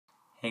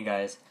Hey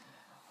guys,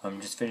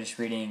 just finished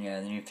reading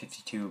the New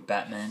 52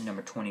 Batman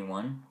number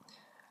 21.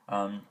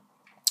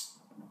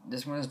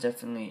 This one was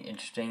definitely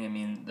interesting. I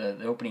mean,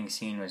 the opening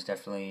scene was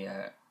definitely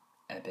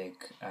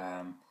epic,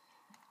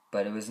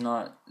 but it was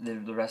not.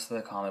 The rest of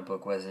the comic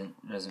book wasn't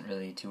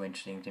really too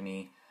interesting to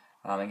me.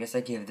 I guess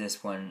I give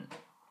this one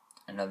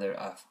another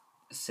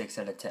 6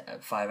 out of 10,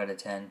 5 out of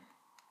 10,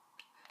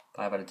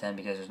 5 out of 10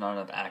 because there's not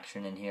enough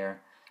action in here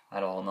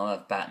at all, not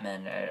enough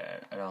Batman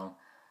at all.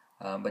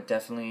 But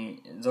definitely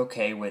it's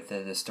okay with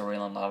the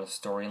storyline. A lot of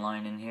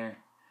storyline in here.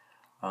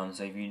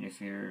 So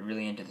if you're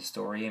really into the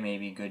story, it may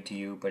be good to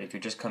you. But if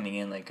you're just coming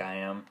in like I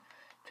am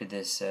to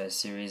this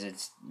series,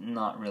 it's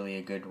not really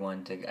a good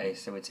one to. I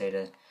would say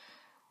to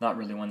not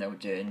really one that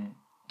would to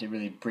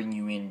really bring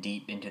you in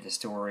deep into the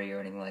story or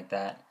anything like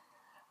that.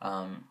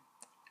 And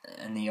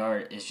the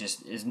art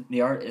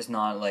is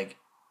not like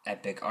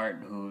epic art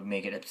who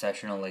make it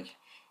obsessional like.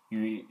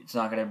 You're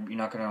not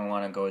gonna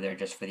want to go there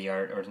just for the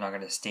art, or it's not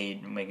gonna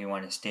make you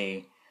want to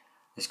stay.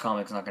 This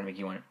comic's not gonna make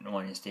you want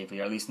to stay for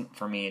the art. At least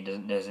for me,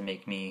 it doesn't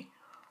make me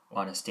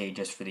want to stay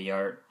just for the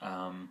art.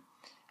 I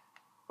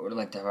would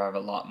like to have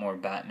a lot more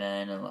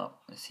Batman and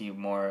see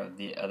more of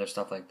the other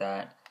stuff like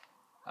that.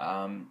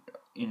 I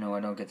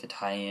don't get the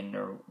tie-in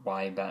or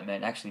why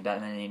Batman. Actually,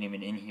 Batman ain't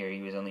even in here.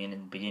 He was only in the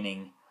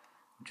beginning,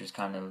 which was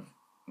kind of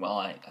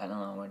I don't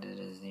know what it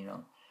is.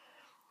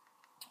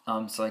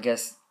 So I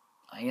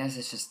guess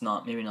it's just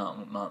not this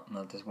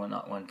one,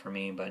 not one for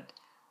me. But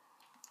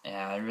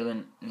yeah, I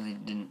really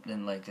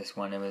didn't like this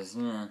one. It was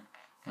 5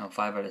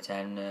 out of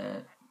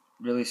 10.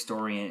 Really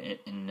story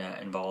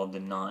involved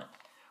and not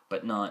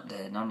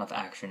enough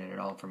action in it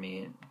all for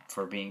me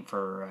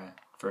for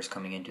first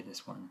coming into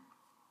this one.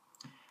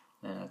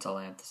 And that's all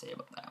I have to say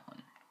about that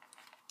one.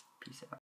 Peace out.